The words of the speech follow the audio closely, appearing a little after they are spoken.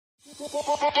What's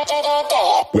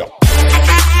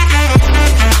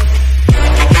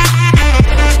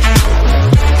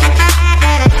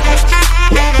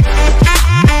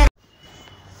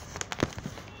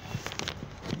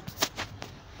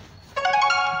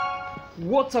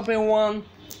up everyone,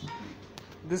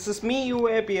 this is me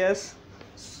UAPS.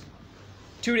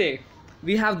 Today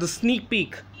we have the sneak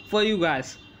peek for you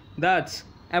guys. That's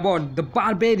about the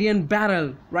Barbarian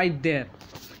barrel right there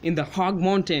in the Hog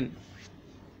Mountain.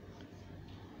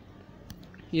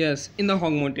 Yes, in the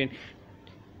Hog Mountain.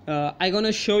 I'm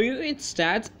gonna show you its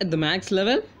stats at the max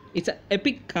level. It's an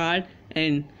epic card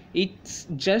and it's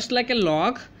just like a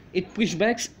log. It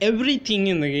pushbacks everything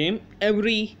in the game,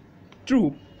 every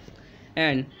troop.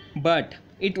 But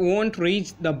it won't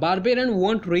reach, the Barbarian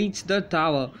won't reach the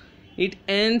tower. It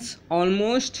ends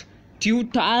almost 2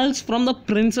 tiles from the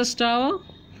Princess Tower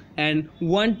and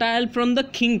 1 tile from the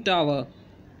King Tower,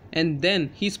 and then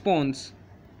he spawns.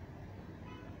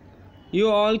 You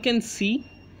all can see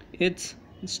its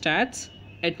stats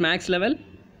at max level.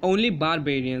 Only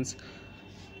Barbarians.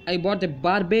 I bought a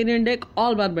Barbarian deck,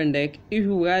 all Barbarian deck. If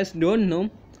you guys don't know,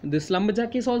 this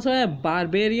Lumberjack is also a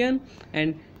Barbarian,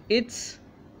 and it's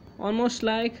almost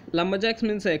like Lumberjacks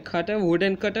means a cutter,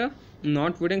 wooden cutter,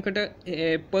 not wooden cutter,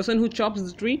 a person who chops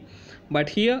the tree. But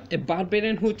here a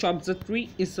Barbarian who chops the tree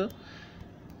is a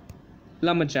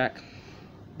Lumberjack.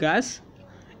 Guys,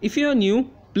 if you're new,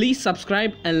 please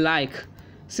subscribe and like,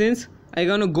 since I'm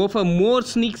gonna go for more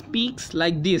sneak peeks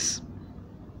like this.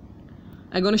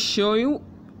 I'm gonna show you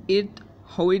it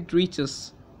how it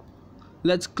reaches.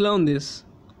 Let's clone this.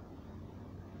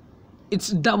 It's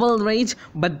double rage,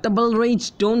 but double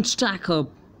rage don't stack up.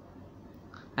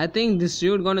 I think this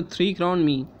dude gonna 3 crown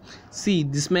me. See,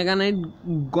 this Mega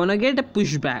Knight gonna get a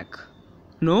pushback.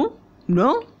 No?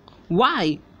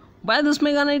 Why this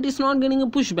Mega Knight is not getting a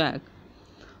pushback?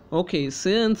 Okay,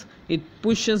 since it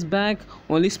pushes back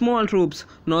only small troops,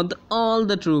 not all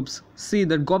the troops. See,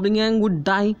 that Goblin Gang would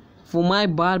die for my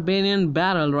Barbarian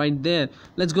barrel right there.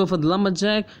 Let's go for the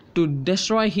Lumberjack to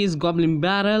destroy his Goblin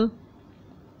barrel.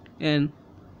 And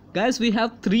guys, we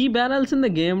have 3 barrels in the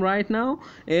game right now.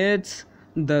 It's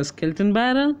the Skeleton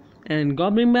barrel and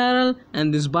Goblin barrel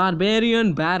and this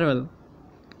Barbarian barrel.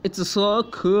 It's so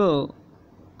cool.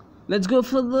 Let's go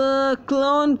for the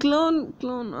clone.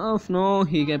 Oh no,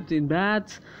 he kept it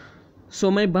bad.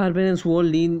 So my Barbarians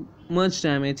won't deal much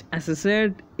damage. As I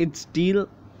said, it's deal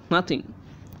nothing.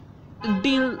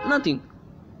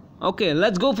 Okay,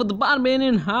 let's go for the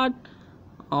Barbarian heart.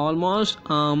 Almost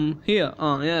here.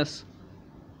 Yes,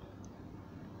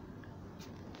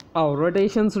 our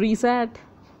rotations reset,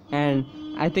 and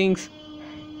I think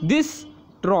this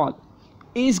troll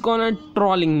is gonna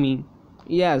trolling me.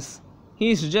 Yes,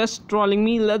 he's just trolling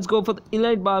me. Let's go for the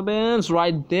elite Barbarians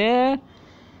right there.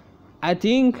 I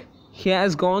think he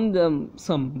has gone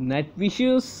some net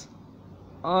vicious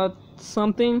or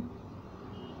something.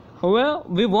 Well,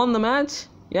 we won the match.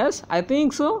 Yes, I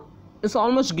think so. It's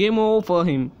almost game over for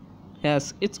him.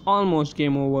 Yes, it's almost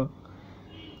game over.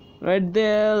 Right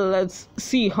there, let's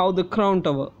see how the Crown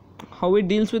Tower, how it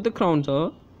deals with the Crown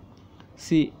Tower.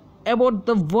 See, about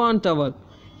the 1 tower,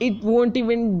 it won't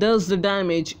even does the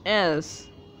damage. Yes,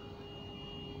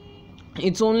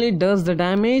 it only does the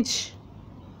damage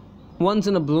once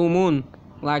in a blue moon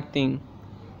like thing.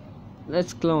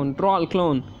 Let's clone,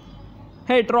 clone.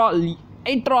 Hey troll,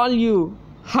 I troll you.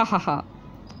 Ha ha ha.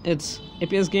 It's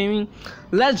APS Gaming.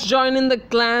 Let's join in the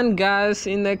clan, guys.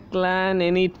 In the clan,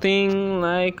 anything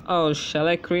like, oh, shall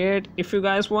I create? If you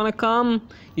guys wanna come,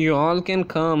 you all can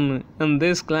come in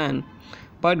this clan.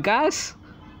 But guys,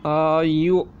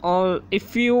 you all,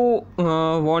 if you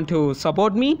want to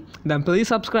support me, then please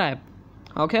subscribe.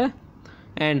 Okay,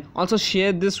 and also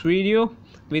share this video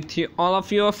with all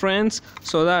of your friends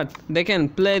so that they can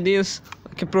play this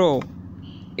like a pro.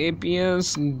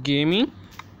 APS Gaming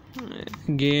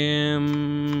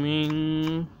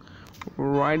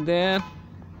right there.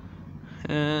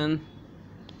 And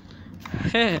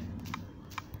hey,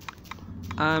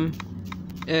 I'm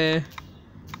a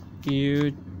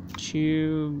YouTuber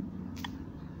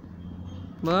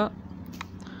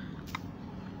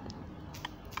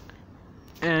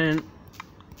and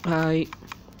I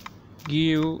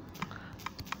give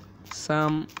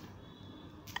some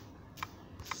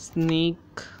sneak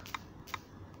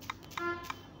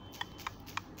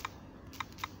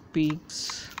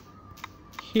peeks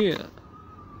here.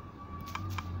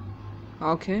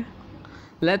 Okay,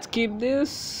 let's keep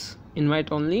this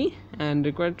invite only, and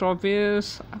required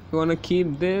trophies I'm gonna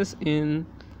keep this in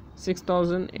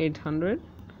 6,800.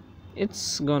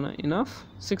 It's gonna enough.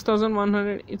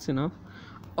 6,100, it's enough.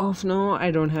 Oh no, I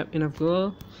don't have enough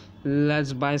gold.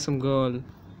 Let's buy some gold.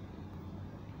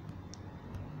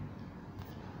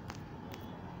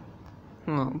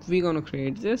 We're gonna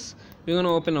create this. We're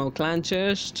gonna open our clan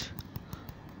chest.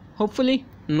 Hopefully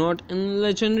not in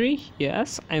legendary.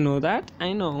 Yes, I know that.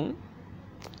 I know.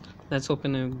 Let's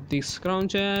open this crown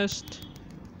chest.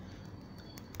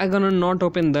 I'm gonna not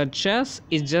open that chest.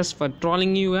 It's just for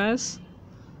trolling you guys.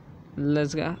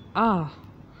 Let's go.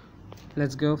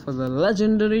 Let's go for the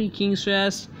legendary king's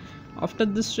chest. After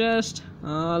this chest,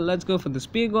 let's go for the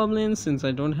spear goblins since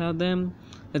I don't have them.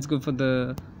 Let's go for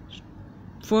the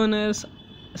furnace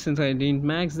since I didn't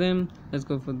max them. Let's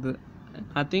go for the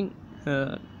nothing.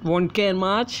 Won't care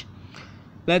much.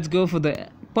 Let's go for the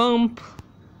pump,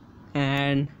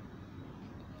 and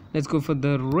let's go for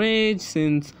the rage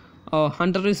since our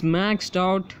hunter is maxed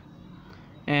out,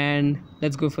 and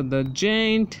let's go for the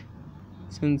giant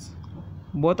since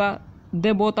both are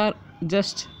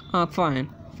just fine.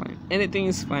 Anything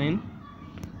is fine.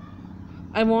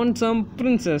 I want some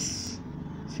princess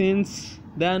since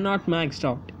they are not maxed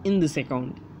out in this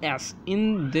account. Yes,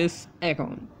 in this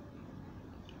account.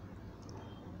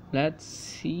 Let's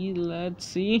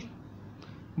see.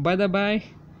 By the by,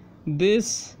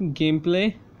 this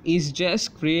gameplay is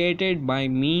just created by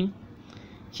me,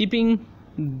 keeping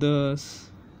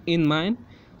this in mind.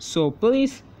 So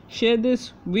please share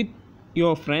this with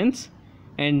your friends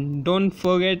and don't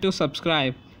forget to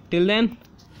subscribe. Till then,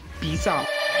 peace out.